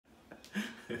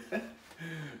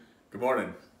Good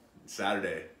morning. It's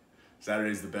Saturday.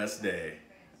 Saturday's the best day.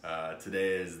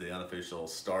 Today is the unofficial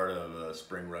start of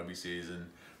spring rugby season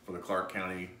for the Clark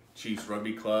County Chiefs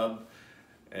Rugby Club.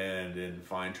 And in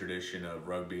fine tradition of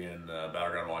rugby in the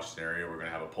Battleground, Washington area, we're going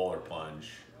to have a polar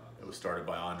plunge. It was started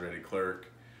by Andre de Klerk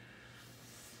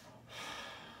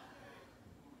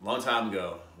a long time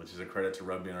ago, which is a credit to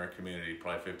rugby in our community.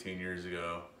 Probably 15 years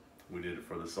ago, we did it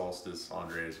for the solstice.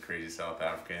 Andre is a crazy South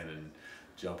African, and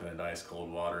jumping into ice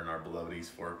cold water in our beloved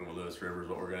East Fork of the Lewis River is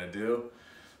what we're going to do.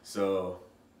 So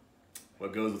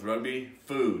what goes with rugby?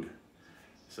 Food.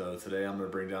 So today I'm going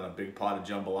to bring down a big pot of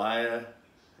jambalaya,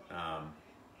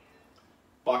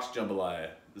 boxed jambalaya.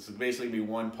 This will basically be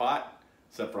one pot,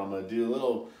 except for I'm going to do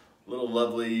little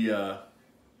lovely,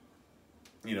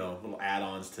 little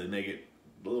add-ons to make it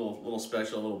a little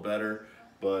special, a little better.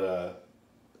 But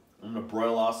I'm going to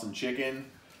broil off some chicken.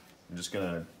 I'm just going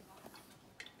to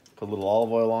put a little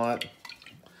olive oil on it.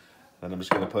 And I'm just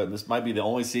going to put, this might be the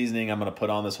only seasoning I'm going to put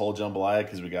on this whole jambalaya,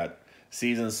 because we got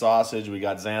seasoned sausage, we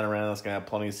got Xanaran that's going to have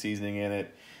plenty of seasoning in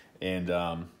it. And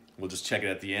we'll just check it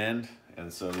at the end.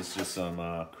 And so this is just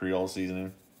some Creole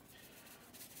seasoning.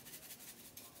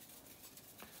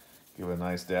 Give it a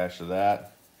nice dash of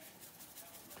that.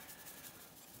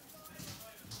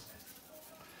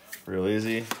 Real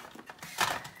easy.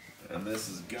 And this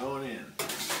is going in.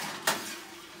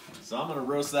 So I'm gonna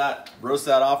roast that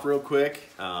off real quick.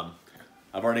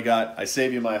 I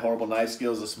saved you my horrible knife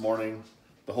skills this morning.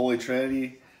 The Holy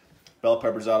Trinity, bell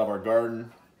peppers out of our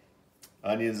garden,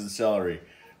 onions and celery.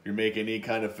 If you're making any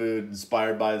kind of food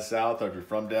inspired by the South, or if you're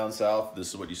from down South, this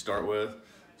is what you start with.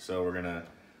 So we're gonna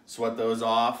sweat those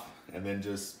off, and then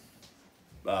just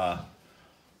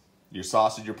your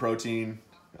sausage, your protein.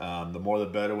 The more the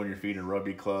better when you're feeding a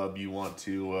rugby club. You want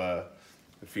to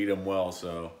feed them well.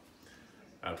 So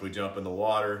after we jump in the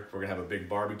water, we're gonna have a big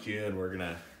barbecue, and we're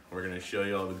gonna show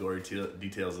you all the gory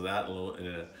details of that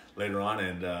later on.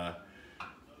 And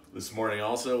this morning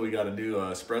also we got a new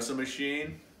espresso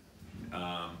machine.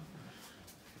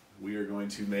 We are going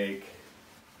to make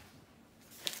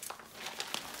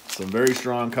some very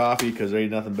strong coffee, because there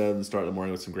ain't nothing better than starting the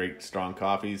morning with some great strong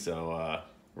coffee. So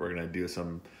we're gonna do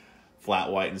some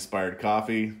flat white inspired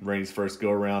coffee. Rainey's first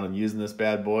go around and using this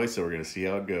bad boy, so we're gonna see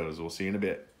how it goes. We'll see you in a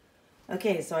bit.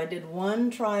 Okay, so I did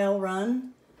one trial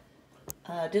run.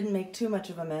 Didn't make too much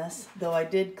of a mess, though I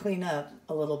did clean up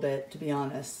a little bit, to be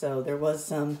honest. So there was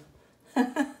some,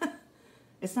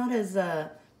 it's not as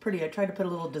pretty. I tried to put a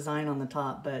little design on the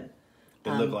top, but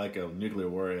it looked like a nuclear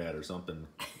warhead or something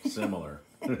similar.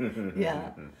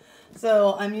 Yeah.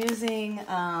 So I'm using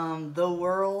the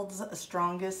world's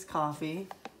strongest coffee,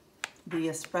 the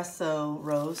espresso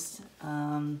roast.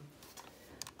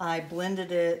 I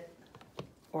blended it,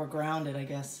 or ground it, I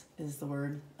guess is the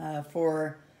word,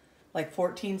 for like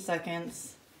 14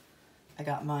 seconds. I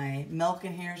got my milk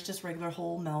in here. It's just regular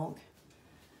whole milk.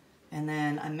 And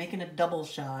then I'm making a double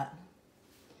shot.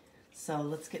 So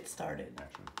let's get started.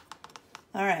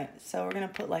 All right, so we're gonna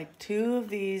put like 2 of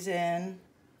these in.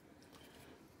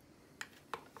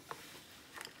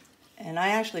 And I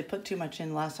actually put too much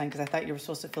in last time, because I thought you were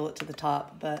supposed to fill it to the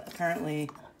top, but apparently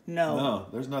no. No,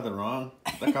 there's nothing wrong.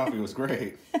 That coffee was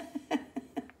great.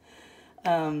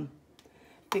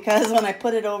 Because when I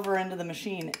put it over into the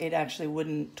machine, it actually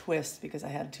wouldn't twist because I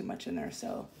had too much in there.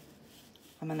 So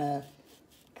I'm gonna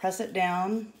press it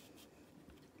down.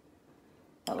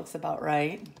 That looks about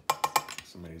right.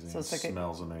 It's amazing. So it's it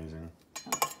smells amazing.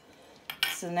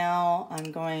 So now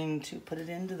I'm going to put it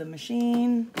into the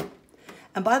machine.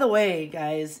 And by the way,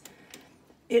 guys,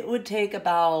 it would take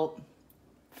about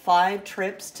 5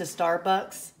 trips to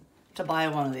Starbucks to buy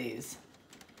one of these.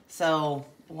 So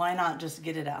why not just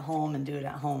get it at home and do it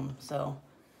at home? So,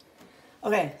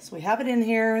 okay, so we have it in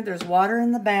here. There's water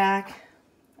in the back.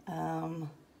 You're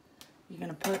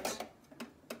gonna put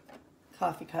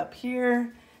coffee cup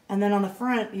here. And then on the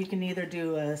front, you can either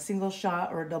do a single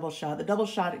shot or a double shot. The double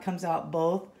shot, it comes out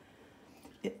both.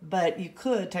 But you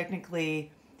could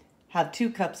technically have 2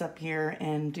 cups up here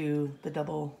and do the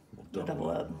double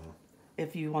up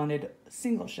if you wanted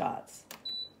single shots.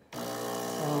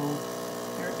 So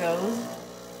here it goes.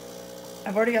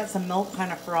 I've already got some milk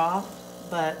kind of froth,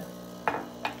 but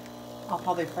I'll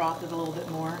probably froth it a little bit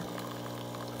more.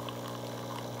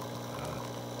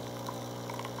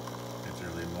 It's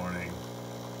early morning.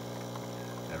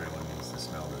 Everyone needs to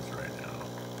smell this right now,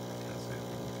 because it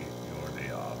will get your day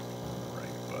off on the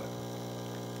right foot.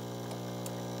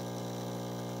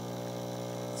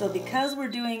 So because we're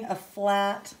doing a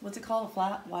flat, what's it called, a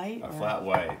flat white? A flat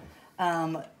white.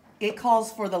 It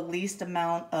calls for the least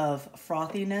amount of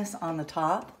frothiness on the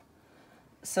top.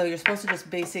 So you're supposed to just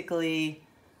basically,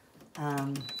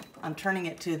 I'm turning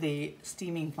it to the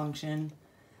steaming function,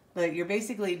 but you're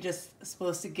basically just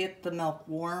supposed to get the milk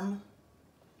warm.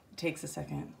 It takes a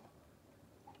second.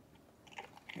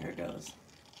 Here it goes.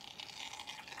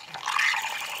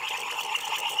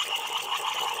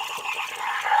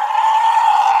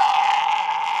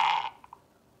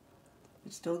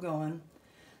 It's still going.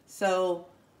 So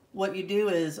what you do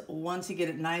is once you get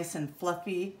it nice and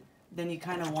fluffy, then you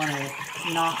kind of want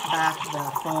to knock back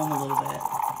the foam a little bit.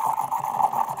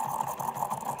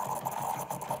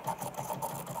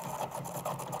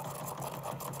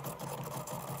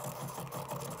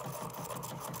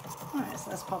 Alright, so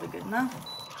that's probably good enough.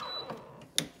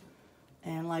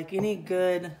 And like any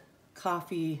good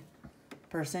coffee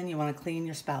person, you want to clean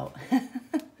your spout.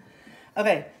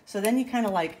 Okay, so then you kind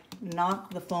of like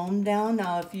knock the foam down.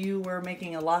 Now if you were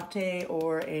making a latte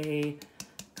or a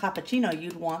cappuccino,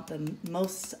 you'd want the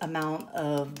most amount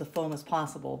of the foam as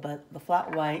possible, but the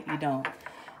flat white, you don't.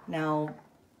 Now,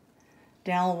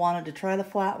 Dal wanted to try the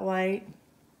flat white.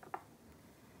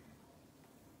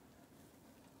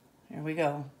 Here we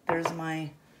go. There's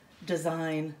my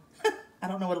design. I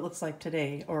don't know what it looks like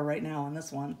today or right now on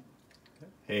this one.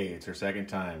 Hey, it's her second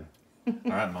time. All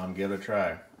right, Mom, give it a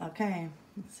try. Okay,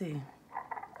 let's see.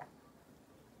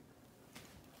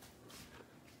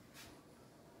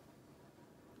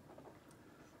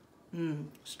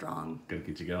 Strong. Gonna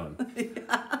get you going.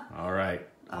 Yeah. All right,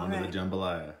 on to the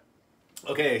jambalaya.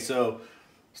 Okay, so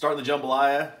starting the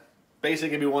jambalaya. Basically,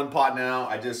 gonna be one pot now.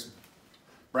 I just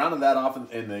browned that off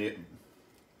in the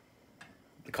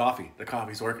coffee. The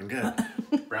coffee's working good.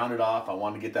 Browned it off. I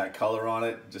wanted to get that color on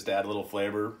it, just to add a little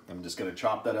flavor. I'm just gonna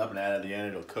chop that up and add it at the end.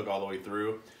 It'll cook all the way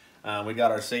through. We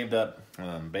got our saved up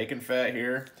bacon fat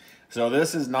here. So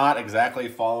this is not exactly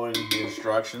following the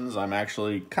instructions. I'm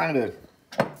actually kind of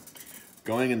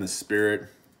going in the spirit.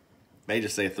 May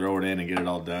just say throw it in and get it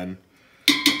all done.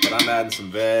 But I'm adding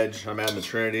some veg. I'm adding the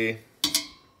Trinity.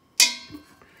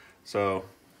 So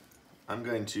I'm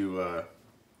going to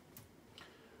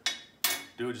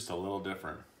do it just a little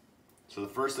different. So the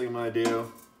first thing I'm going to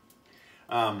do,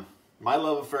 my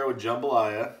love affair with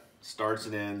jambalaya starts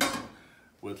and ends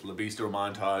with La Bistro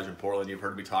Montage in Portland. You've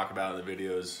heard me talk about it in the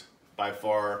videos. By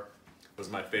far was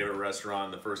my favorite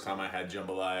restaurant the first time I had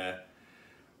jambalaya.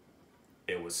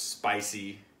 It was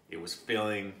spicy, it was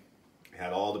filling, it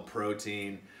had all the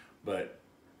protein, but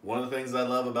one of the things I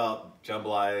love about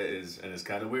jambalaya is, and it's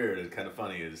kind of weird, it's kind of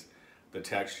funny, is the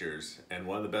textures. And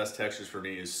one of the best textures for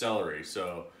me is celery.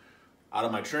 So out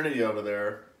of my Trinity over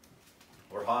there,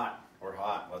 we're hot,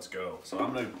 let's go. So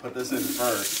I'm gonna put this in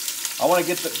first. I wanna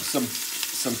get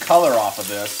some color off of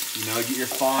this. You know, get your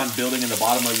fond building in the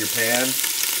bottom of your pan.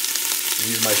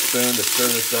 Use my spoon to stir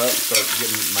this up, start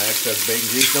getting my excess bacon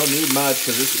grease. Don't need much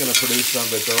because this is going to produce some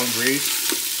of its own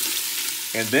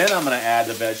grease. And then I'm going to add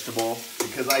the vegetable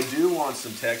because I do want some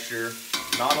texture,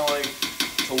 not only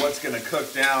to what's going to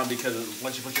cook down, because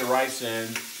once you put your rice in,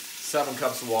 7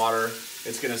 cups of water,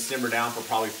 it's going to simmer down for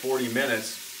probably 40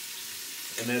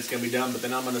 minutes, and then it's going to be done. But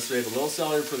then I'm going to save a little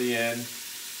celery for the end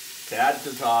to add to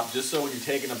the top, just so when you're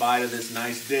taking a bite of this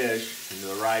nice dish, and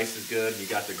the rice is good, and you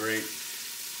got the great,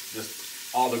 just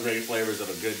all the great flavors of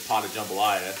a good pot of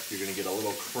jambalaya. You're gonna get a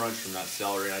little crunch from that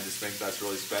celery, and I just think that's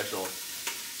really special.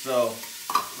 So,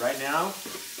 right now,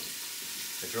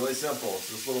 it's really simple.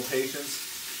 It's just a little patience.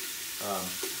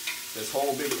 This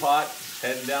whole big pot,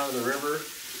 heading down to the river.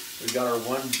 We've got our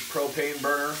one propane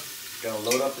burner. Gonna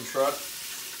load up the truck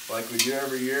like we do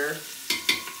every year.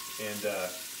 And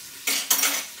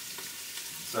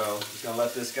so, just gonna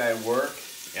let this guy work.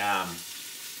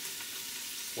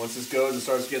 Once this goes and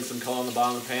starts getting some color on the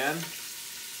bottom of the pan,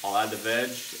 I'll add the veg,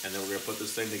 and then we're gonna put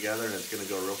this thing together, and it's gonna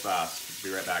go real fast. Be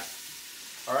right back.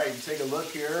 All right, you take a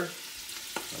look here.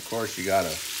 Of course, you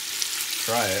gotta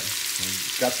try it.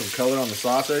 It's got some color on the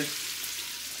sausage.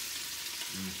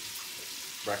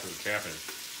 Breakfast is happening.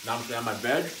 Now I'm gonna add my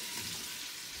veg.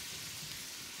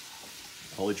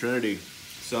 Holy Trinity.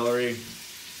 Celery,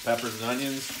 peppers, and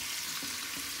onions.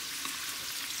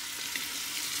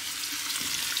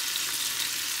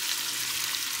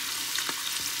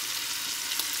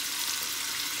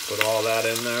 Put all that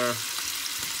in there, and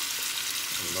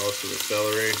most of the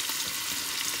celery.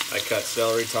 I cut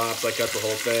celery tops, I cut the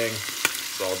whole thing.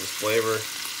 It's all just flavor,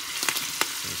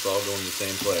 and it's all going to the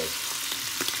same place.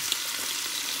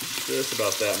 Just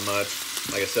about that much.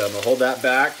 Like I said, I'm gonna hold that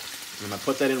back, and I'm gonna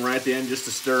put that in right at the end just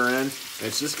to stir in, and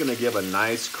it's just gonna give a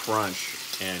nice crunch.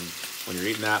 And when you're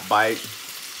eating that bite,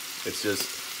 it's just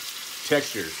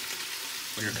textures.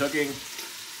 When you're cooking,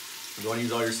 you want to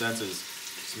use all your senses.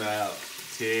 Smell.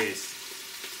 Taste.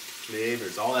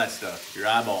 flavors, all that stuff. Your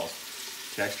eyeballs,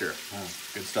 texture,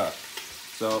 good stuff.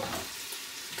 So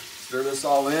stir this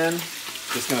all in.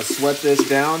 Just gonna sweat this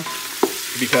down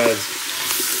because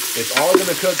it's all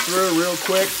gonna cook through real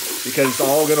quick because it's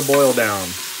all gonna boil down.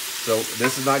 So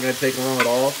this is not gonna take long at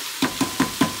all.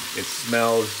 It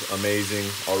smells amazing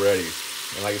already.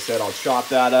 And like I said, I'll chop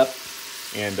that up.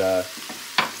 And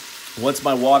once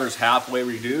my water's halfway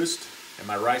reduced and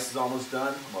my rice is almost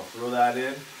done, I'm gonna throw that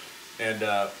in. And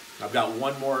I've got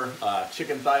one more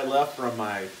chicken thigh left from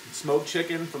my smoked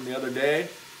chicken from the other day.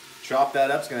 Chop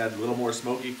that up, it's gonna add a little more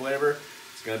smoky flavor.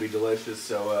 It's gonna be delicious,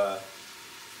 so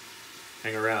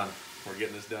hang around, we're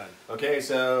getting this done. Okay,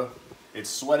 so it's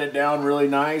sweated down really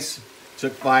nice.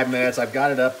 Took 5 minutes, I've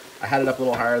got it up. I had it up a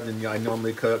little higher than I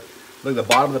normally cook. Look at the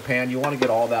bottom of the pan, you wanna get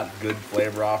all that good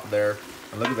flavor off of there.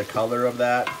 And look at the color of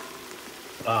that.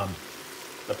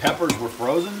 The peppers were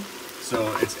frozen,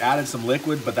 so it's added some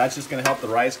liquid, but that's just gonna help the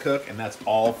rice cook, and that's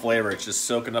all flavor. It's just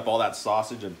soaking up all that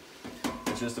sausage, and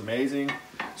it's just amazing.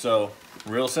 So,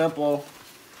 real simple.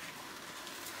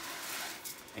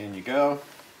 In you go.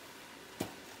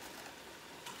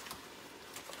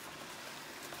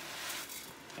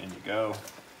 In you go.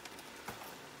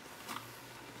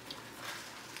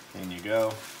 In you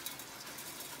go.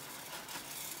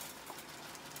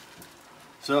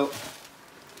 So,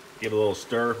 give it a little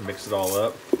stir, mix it all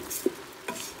up.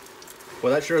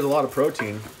 Well, that sure is a lot of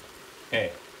protein.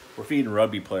 Hey, we're feeding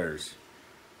rugby players.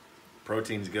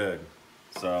 Protein's good.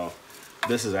 So,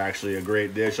 this is actually a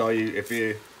great dish. If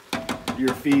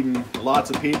you're feeding lots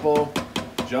of people,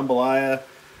 jambalaya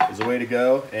is the way to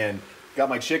go. And got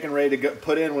my chicken ready to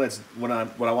put in when I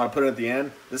want to put it at the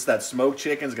end. This is that smoked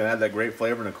chicken is gonna add that great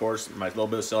flavor, and of course my little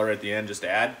bit of celery at the end just to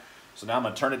add. So now I'm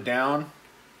gonna turn it down.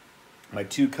 My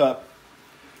two cup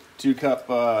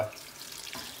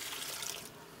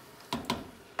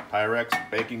Pyrex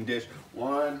baking dish.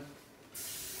 One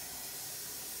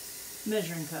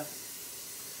measuring cup.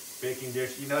 Baking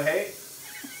dish. You know, hey,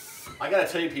 I gotta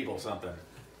tell you people something.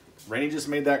 Rainey just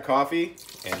made that coffee,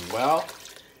 and well,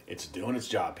 it's doing its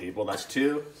job, people. That's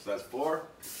 2, so that's 4.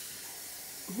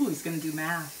 Ooh, he's gonna do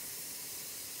math.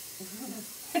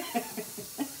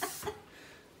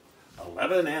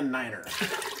 11 and 9er.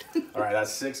 All right,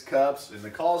 that's 6 cups, and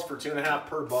the calls for 2.5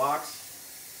 per box.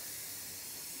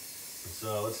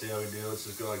 So let's see how we do. Let's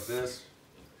just go like this.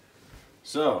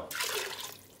 So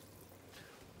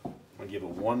I'm gonna give it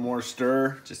one more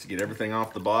stir just to get everything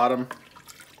off the bottom.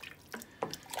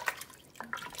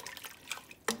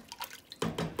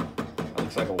 That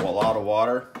looks like a lot of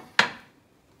water.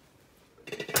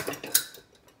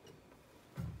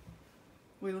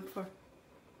 What do you look for?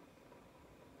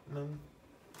 No.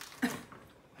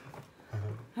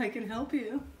 I can help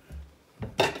you.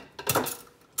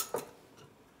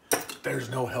 There's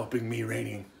no helping me,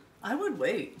 Rainey. I would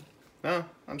wait. No,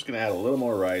 I'm just gonna add a little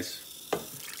more rice.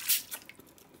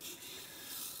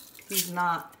 He's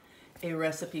not a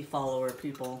recipe follower,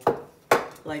 people,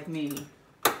 like me.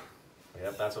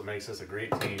 Yep, that's what makes us a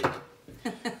great team.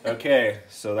 Okay,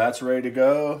 so that's ready to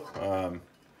go.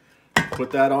 Put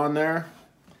that on there.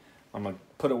 I'm gonna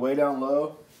put it way down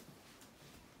low.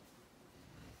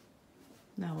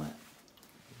 Now what?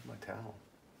 My towel.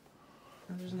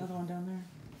 Oh, there's another one down there.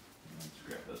 Let's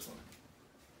grab this one.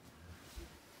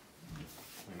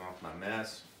 Clean off my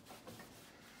mess.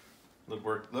 Look,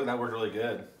 that worked really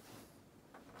good.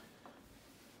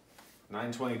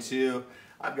 9:22.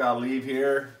 I've got to leave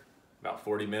here about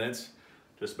 40 minutes.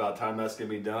 Just about time that's gonna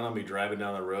be done. I'll be driving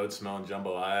down the road smelling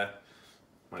jambalaya.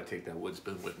 Might take that wood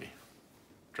spoon with me.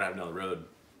 Driving down the road,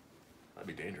 that'd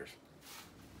be dangerous.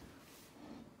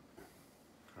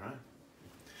 All right,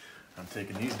 I'm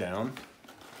taking these down.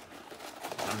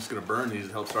 I'm just gonna burn these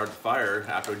to help start the fire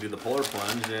after we do the polar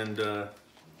plunge and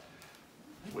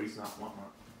waste not, want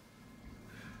not.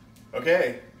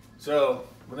 Okay, so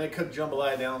when they cook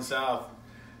jambalaya down south,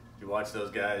 you watch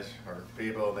those guys or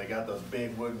people, they got those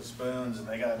big wooden spoons and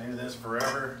they gotta do this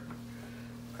forever.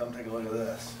 Come take a look at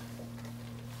this.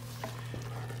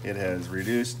 It has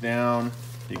reduced down.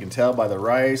 You can tell by the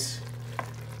rice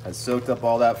has soaked up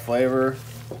all that flavor.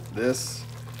 This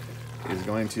is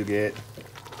going to get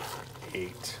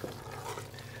 8.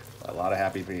 A lot of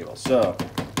happy people. So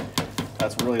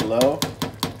that's really low.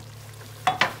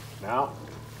 Now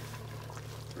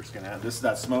we're just gonna add this is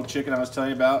that smoked chicken I was telling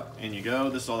you about. In you go.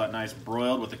 This is all that nice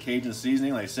broiled with the Cajun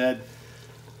seasoning. Like I said,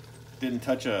 didn't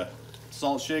touch a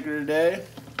salt shaker today.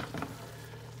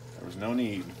 There was no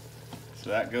need. So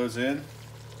that goes in.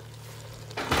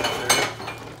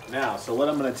 Now, so what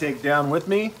I'm going to take down with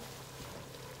me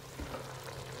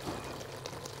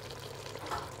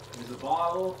is a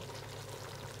bottle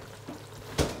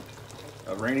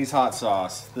a Rainey's hot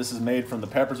sauce. This is made from the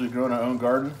peppers we grow in our own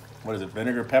garden. What is it?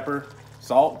 Vinegar, pepper,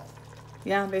 salt?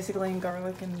 Yeah, basically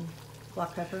garlic and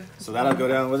black pepper. So that'll go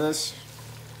down with this.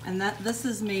 And this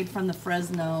is made from the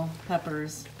Fresno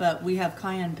peppers, but we have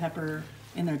cayenne pepper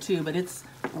in there too, but it's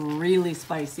really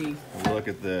spicy. Look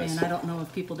at this. And I don't know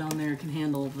if people down there can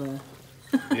handle the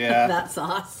that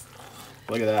sauce.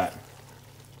 Look at that.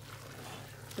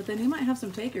 But then you might have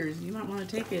some takers. You might want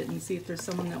to take it and see if there's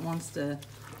someone that wants to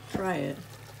try it.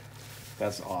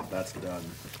 That's off. That's done.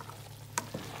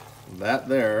 That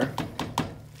there.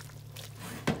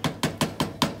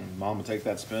 Mom will take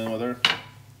that spoon with her.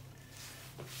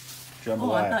 Jambalaya.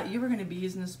 Oh, I thought you were going to be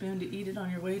using a spoon to eat it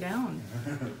on your way down.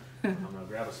 I'm going to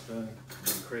grab a spoon.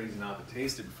 I'm crazy not to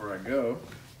taste it before I go.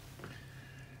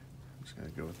 I'm just going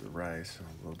to go with the rice and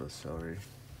a little bit of celery.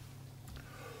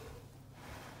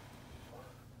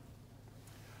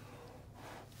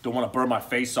 Don't want to burn my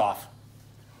face off.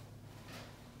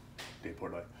 Day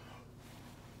port light.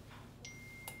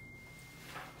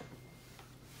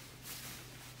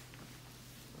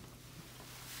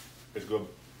 It's good.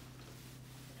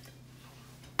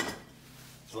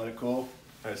 Just let it cool.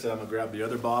 Like I said, I'm gonna grab the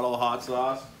other bottle of hot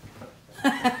sauce.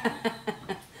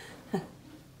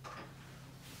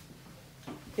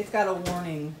 It's got a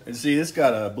warning. And see, it's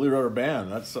got a blue rubber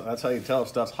band. That's how you tell if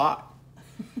stuff's hot.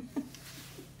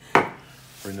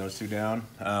 Bring those two down.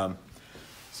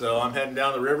 So I'm heading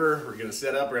down the river. We're gonna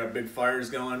set up. We're gonna have big fires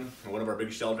going in one of our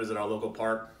big shelters at our local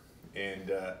park.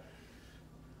 And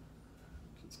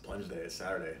it's Plunge Day. It's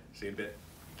Saturday. See you in a bit.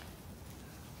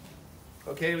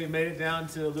 Okay, we made it down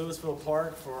to Louisville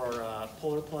Park for our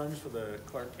polar plunge for the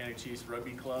Clark County Chiefs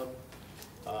Rugby Club.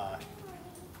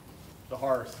 The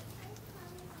Hearth.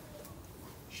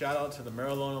 Shout out to the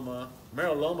Mariloma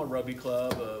Rugby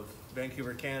Club of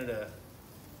Vancouver, Canada.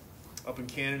 Up in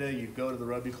Canada, you go to the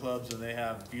rugby clubs and they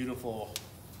have beautiful,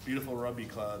 beautiful rugby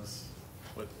clubs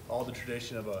with all the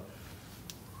tradition of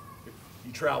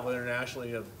you travel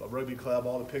internationally, a rugby club,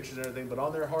 all the pictures and everything, but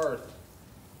on their hearth,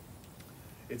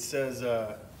 it says,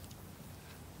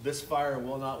 this fire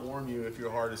will not warm you if your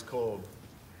heart is cold.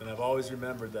 And I've always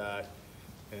remembered that.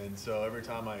 And so every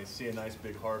time I see a nice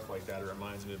big hearth like that, it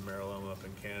reminds me of Mariloma up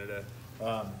in Canada.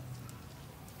 The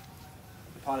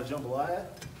pot of jambalaya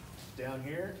down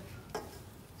here,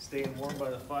 staying warm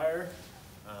by the fire.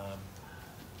 The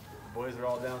boys are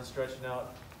all down stretching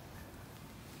out,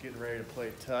 getting ready to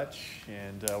play touch.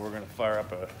 And we're gonna fire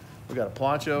up we got a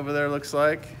plancha over there, looks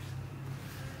like.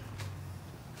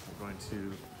 We're going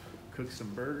to cook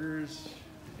some burgers,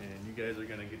 and you guys are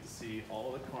gonna get to see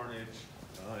all the carnage.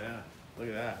 Oh yeah, look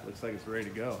at that. Looks like it's ready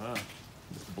to go, huh?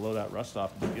 Just blow that rust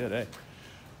off would be good, eh?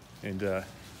 And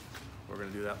we're gonna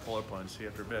do that polar plunge, see you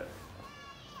after a bit.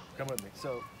 Come with me.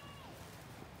 So,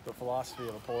 the philosophy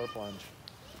of a polar plunge.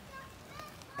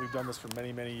 We've done this for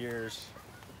many, many years.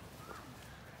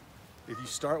 If you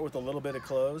start with a little bit of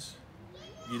clothes,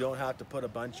 you don't have to put a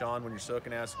bunch on when you're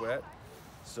soaking ass wet.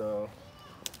 So,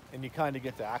 and you kind of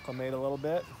get to acclimate a little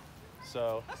bit.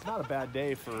 So it's not a bad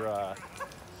day for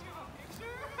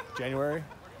January.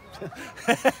 And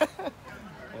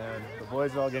the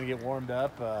boys are all gonna get warmed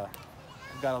up.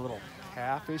 I've got a little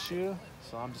calf issue,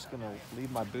 so I'm just gonna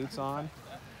leave my boots on.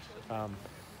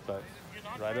 But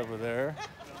right over there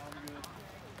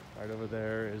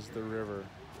is the river.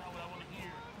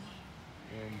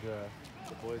 And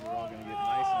the boys are all gonna get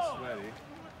nice and sweaty.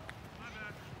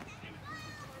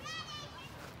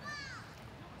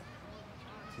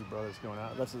 Two brothers going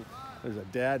out. There's a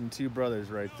dad and two brothers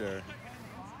right there.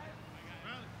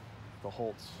 The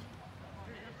Holtz.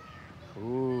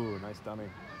 Ooh, nice dummy.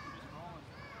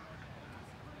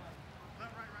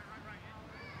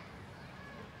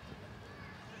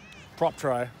 Prop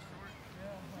try.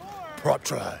 Prop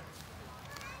try.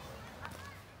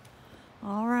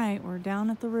 All right, we're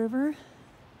down at the river.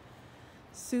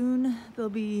 Soon they'll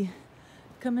be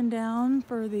coming down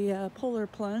for the polar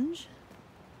plunge.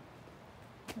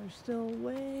 They're still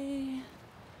way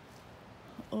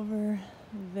over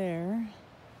there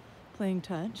playing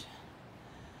touch,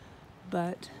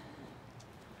 but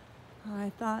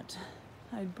I thought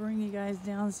I'd bring you guys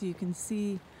down so you can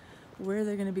see where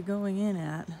they're going to be going in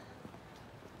at.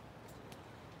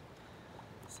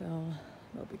 So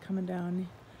they'll be coming down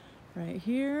right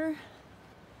here,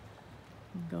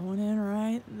 going in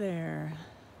right there.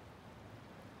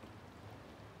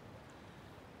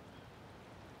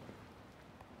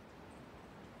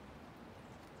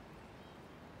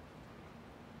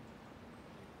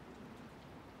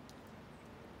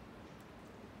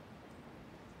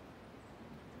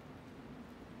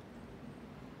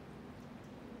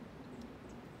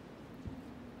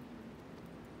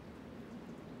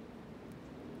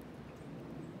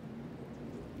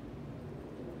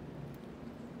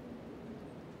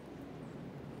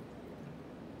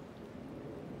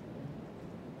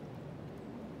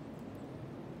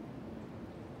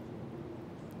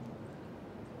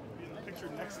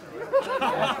 picture next to it.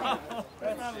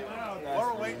 That's not allowed.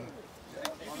 While we're waiting.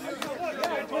 I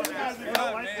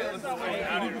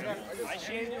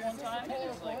shaved it one time. It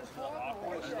was like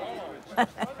awkward.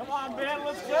 Come on, man,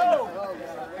 let's go.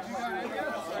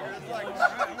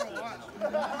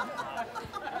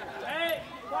 Hey,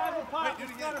 Bible Pop,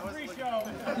 it's not a free show.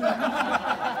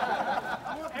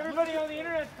 Everybody on the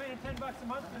internet's paying $10 a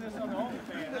month for this on the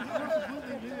OnlyFans.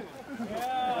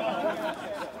 Yeah.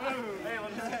 Hey,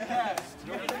 let's see that.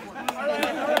 All right,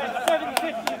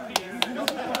 $7.50 a piece.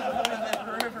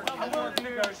 I'm willing to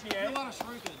negotiate. A lot of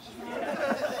shrinkage.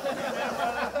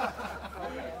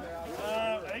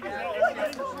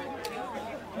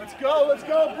 Let's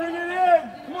go, bring it in!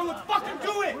 Come on, let's fucking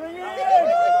do it! Bring it in!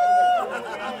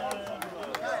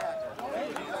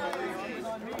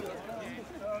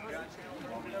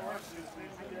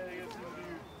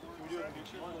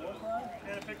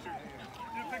 Get a picture.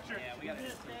 Do a picture.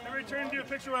 Everybody turn and do a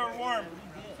picture while we're warm.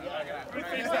 Good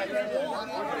face that. Picture.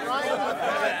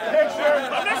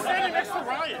 I'm not standing next to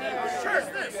Ryan. Sure.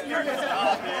 Here.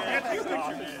 Take a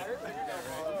picture.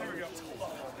 There we go.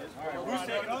 Who's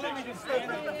taking the picture? Just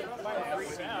stand up. We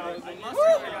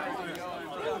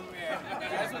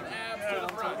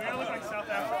look like South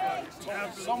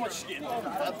Africa. So much skin.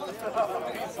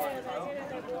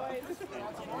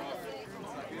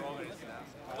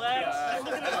 Lex,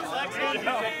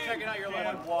 checking out your leg.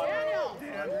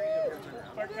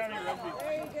 Park County Rugby.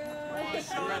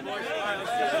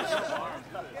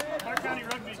 Park County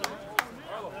Rugby.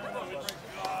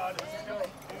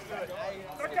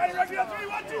 Park County Rugby on 3,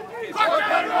 1, 2, 3. Park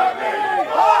County Rugby!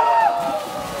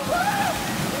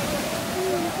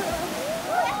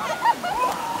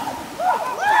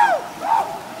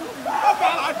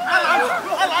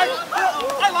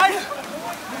 I like.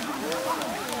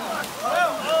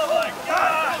 Oh my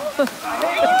God! I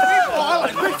hate you people. I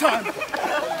like big time.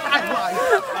 I like.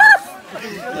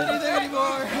 Anything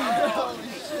anymore?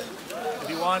 If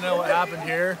you want to know what happened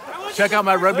here, check out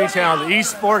my rugby channel, the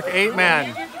East Fork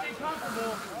 8-Man.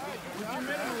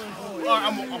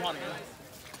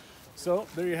 So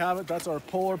there you have it. That's our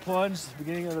polar plunge,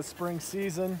 beginning of the spring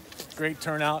season. Great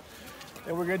turnout.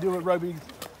 And we're gonna do what rugby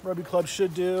clubs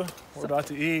should do. We're about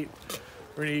to eat.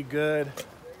 We're gonna eat good.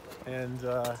 And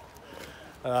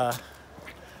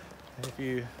if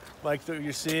you like what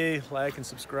you see, like and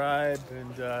subscribe.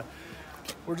 And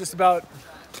we're just about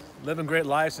living great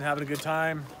lives and having a good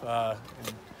time. And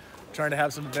trying to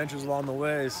have some adventures along the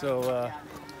way. So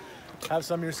have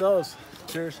some yourselves.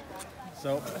 Cheers.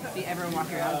 So, see everyone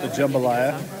walking around. The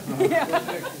jambalaya.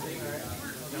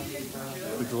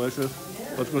 It's delicious.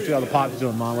 Let's go see how the pot's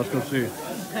doing, Mom. Let's go see.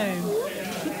 Hey.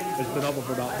 It's been open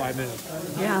for about 5 minutes.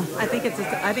 Yeah, I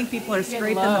think people are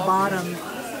scraping the bottom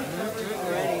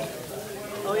already.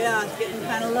 Oh yeah, it's getting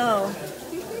kind of low.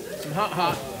 Some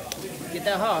hot. Get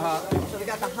that hot. So we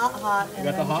got the hot, and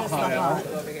got the then hot, just hot, the yeah. hot.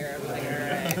 Over here. Like, all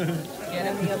right. Get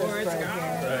him the other spread.